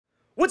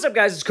What's up,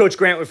 guys? It's Coach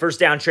Grant with First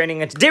Down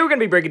Training, and today we're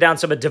going to be breaking down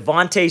some of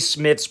Devonta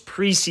Smith's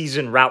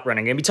preseason route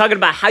running. I'm going to be talking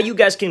about how you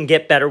guys can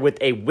get better with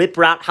a whip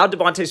route, how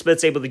Devonta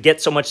Smith's able to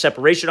get so much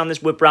separation on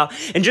this whip route,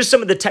 and just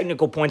some of the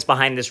technical points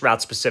behind this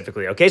route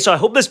specifically, okay? So I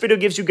hope this video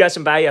gives you guys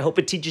some value. I hope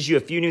it teaches you a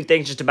few new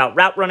things just about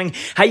route running,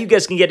 how you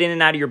guys can get in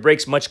and out of your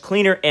breaks much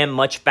cleaner and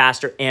much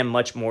faster and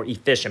much more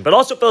efficient. But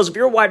also, fellas, if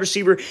you're a wide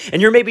receiver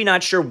and you're maybe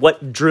not sure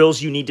what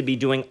drills you need to be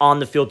doing on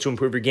the field to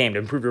improve your game, to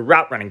improve your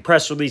route running,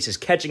 press releases,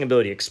 catching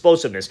ability,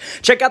 explosiveness,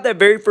 check out that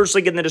very first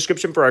link in the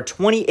description for our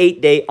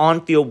 28-day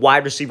on-field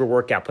wide receiver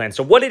workout plan.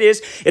 So what it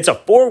is, it's a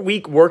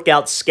 4-week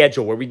workout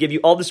schedule where we give you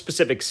all the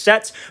specific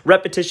sets,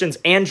 repetitions,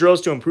 and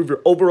drills to improve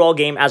your overall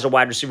game as a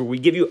wide receiver. We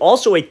give you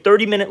also a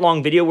 30-minute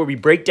long video where we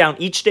break down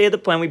each day of the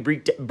plan. We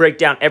break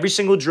down every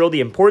single drill, the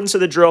importance of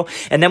the drill,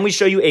 and then we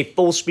show you a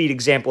full speed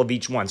example of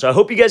each one. So I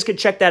hope you guys can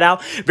check that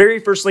out. Very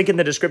first link in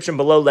the description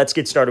below. Let's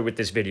get started with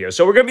this video.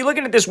 So we're going to be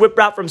looking at this whip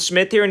route from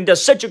Smith here, and he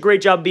does such a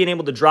great job being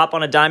able to drop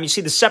on a dime. You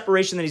see the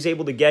separation that he's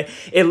able to get,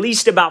 at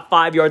least about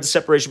 5 yards of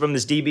separation from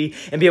this DB,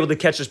 and be able to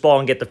catch this ball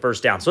and get the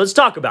first down. So let's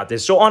talk about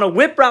this. So on a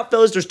whip route,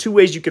 fellas, there's two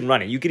ways you can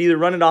run it. You could either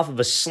run it off of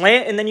a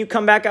slant, and then you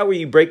come back out where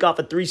you break off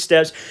of three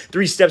steps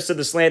to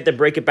the slant, then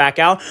break it back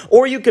out,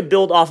 or you could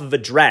build off of a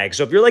drag.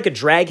 So if you're like a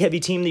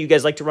drag-heavy team that you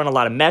guys like to run a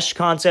lot of mesh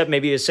concept,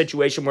 maybe a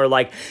situation where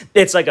like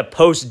it's like a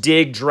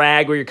post-dig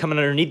drag where you're coming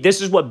underneath,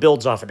 this is what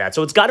builds off of that.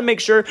 So it's got to make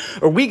sure,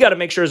 or we got to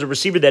make sure as a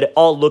receiver that it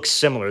all looks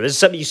similar. This is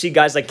something you see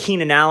guys like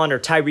Keenan Allen or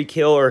Tyreek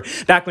Hill, or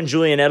back when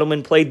Julian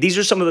Edelman played. These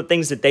are some of the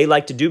things that they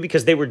like to do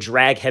because they were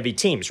drag-heavy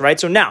teams, right?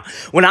 So now,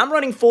 when I'm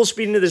running full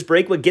speed into this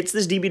break, what gets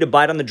this DB to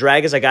bite on the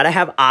drag is I got to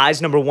have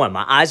eyes, number one.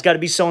 My eyes got to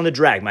be selling the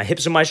drag. My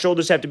hips and my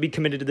shoulders have to be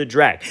committed to the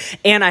drag.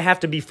 And I have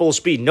to be full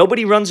speed.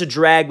 Nobody runs a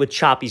drag with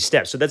choppy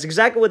steps. So that's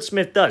exactly what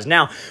Smith does.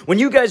 Now, when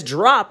you guys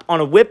drop on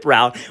a whip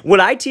route, what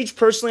I teach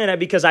personally, and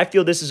because I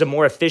feel this is a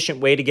more efficient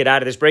way to get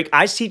out of this break,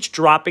 I teach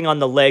dropping on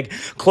the leg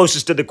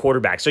closest to the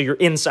quarterback. So your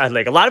inside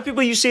leg. A lot of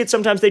people, you see it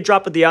sometimes, they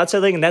drop at the outside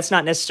leg, and that's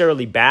not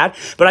necessarily bad.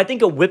 But I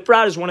think a whip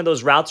route is one of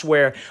those routes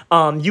where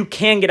you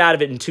can get out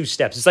of it in 2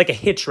 steps. It's like a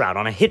hitch route.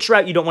 On a hitch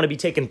route, you don't want to be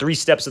taking 3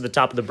 steps to the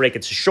top of the break.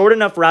 It's a short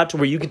enough route to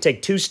where you can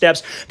take 2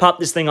 steps, pop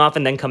this thing off,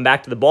 and then come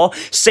back to the ball.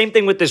 Same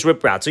thing with this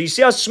whip route. So you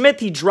see how Smith,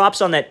 he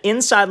drops on that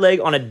inside leg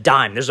on a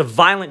dime. There's a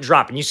violent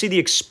drop, and you see the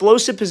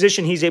explosive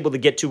position he's able to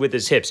get to with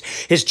his hips.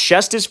 His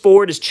chest is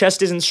forward. His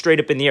chest isn't straight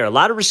up in the air. A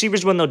lot of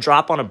receivers, when they'll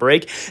drop on a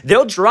break,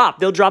 they'll drop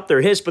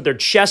their hips, but their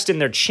chest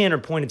and their chin are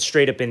pointed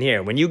straight up in the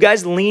air. When you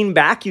guys lean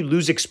back, you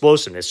lose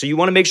explosiveness. So you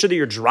want to make sure that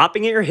you're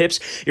dropping at your hips.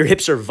 Your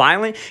hips are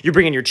violent. You're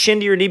bringing your chin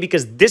to your knee,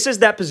 because this is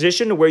that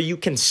position where you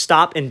can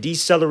stop and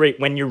decelerate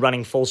when you're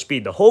running full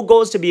speed. The whole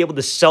goal is to be able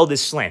to sell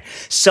this slant,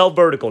 sell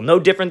vertical. No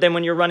different than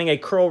when you're running a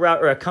curl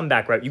route or a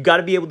comeback route. You got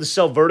to be able to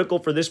sell vertical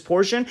for this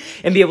portion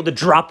and be able to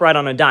drop right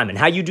on a dime. And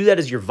how you do that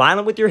is you're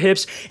violent with your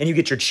hips and you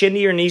get your chin to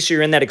your knee, so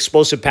you're in that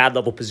explosive pad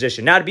level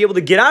position. Now, to be able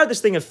to get out of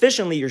this thing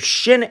efficiently, your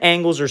shin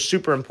angles are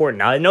super important.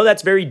 Now, I know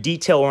that's very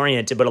detail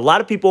oriented, but a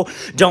lot of people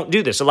don't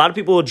do this. A lot of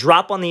people will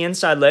drop on the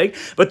inside leg,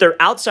 but their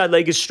outside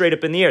leg is straight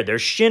up in the air. Their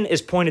shin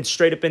is pointed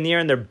straight up in the air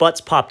and their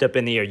butt's popped up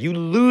in the air. You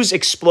lose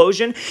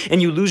explosion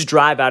and you lose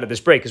drive out of this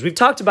break, because we've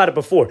talked about it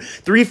before.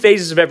 3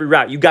 phases of every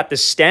route. You got the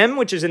stem,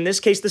 which is in this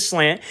case the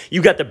slant.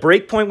 You got the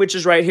break point, which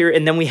is right here,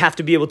 and then we have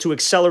to be able to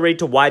accelerate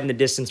to widen the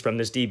distance from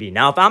this DB.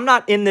 Now, if I'm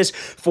not in this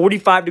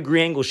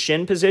 45-degree angle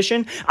shin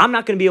position, I'm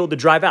not going to be able to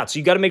drive out. So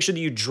you got to make sure that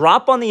you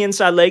drop on the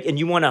inside leg and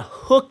you want to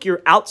hook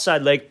your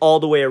outside leg all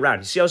the way around.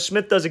 You see how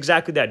Smith does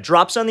exactly that.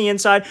 Drops on the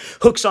inside,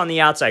 hooks on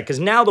the outside, because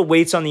now the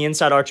weight's on the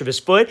inside arch of his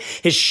foot.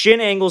 His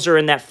shin angles are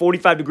in that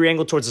 45-degree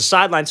angle towards the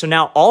sideline. So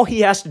now all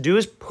he has to do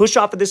is push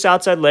off of this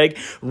outside leg,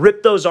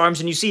 rip those arms,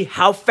 and you see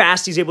how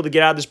fast he's able to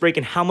get out of this break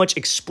and how much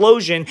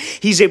explosion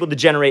he's able to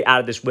generate out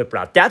of this whip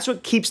route. That's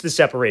what keeps the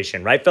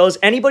separation, right, fellas?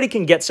 Anybody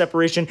can get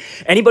separation.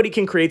 Anybody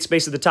can create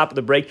space at the top of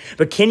the break,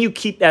 but can you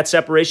keep that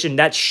separation,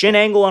 that shin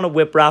angle on a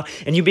whip route,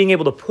 and you being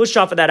able to push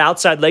off of that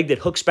outside leg that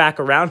hooks back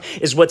around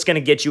is what's going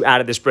to get you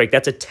out of this break.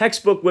 That's a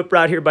textbook whip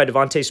route here by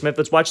Devonta Smith.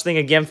 Let's watch the thing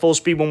again, full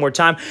speed one more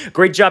time.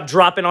 Great job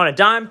dropping on a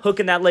dime,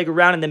 hooking that leg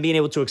around, and then being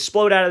able to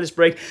explode out of this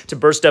break to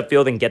burst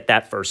upfield and get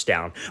that first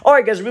down. All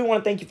right, guys, I really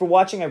want to thank you for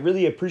watching. I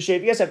really appreciate it.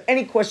 If you guys have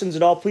any questions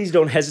at all, please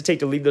don't hesitate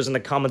to leave those in the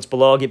comments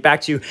below. I'll get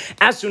back to you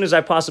as soon as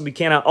I possibly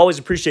can. I always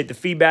appreciate the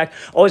feedback.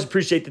 Always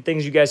appreciate the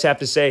things you guys have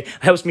to say. It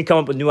helps me come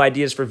up with new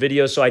ideas for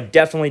videos, so I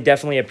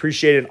definitely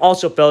appreciate it. And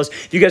also, fellas,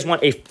 if you guys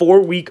want a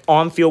 4-week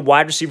on-field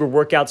wide receiver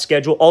workout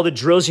schedule, all the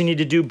drills you need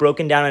to do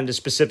broken down into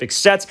specific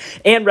sets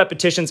and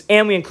repetitions,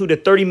 and we include a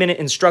 30-minute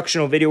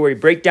instructional video where we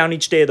break down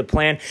each day of the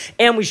plan,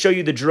 and we show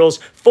you the drills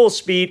full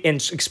speed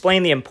and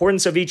explain the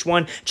importance of each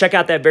one. Check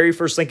out that very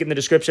first link in the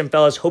description,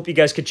 fellas. Hope you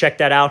guys could check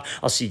that out.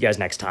 I'll see you guys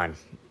next time.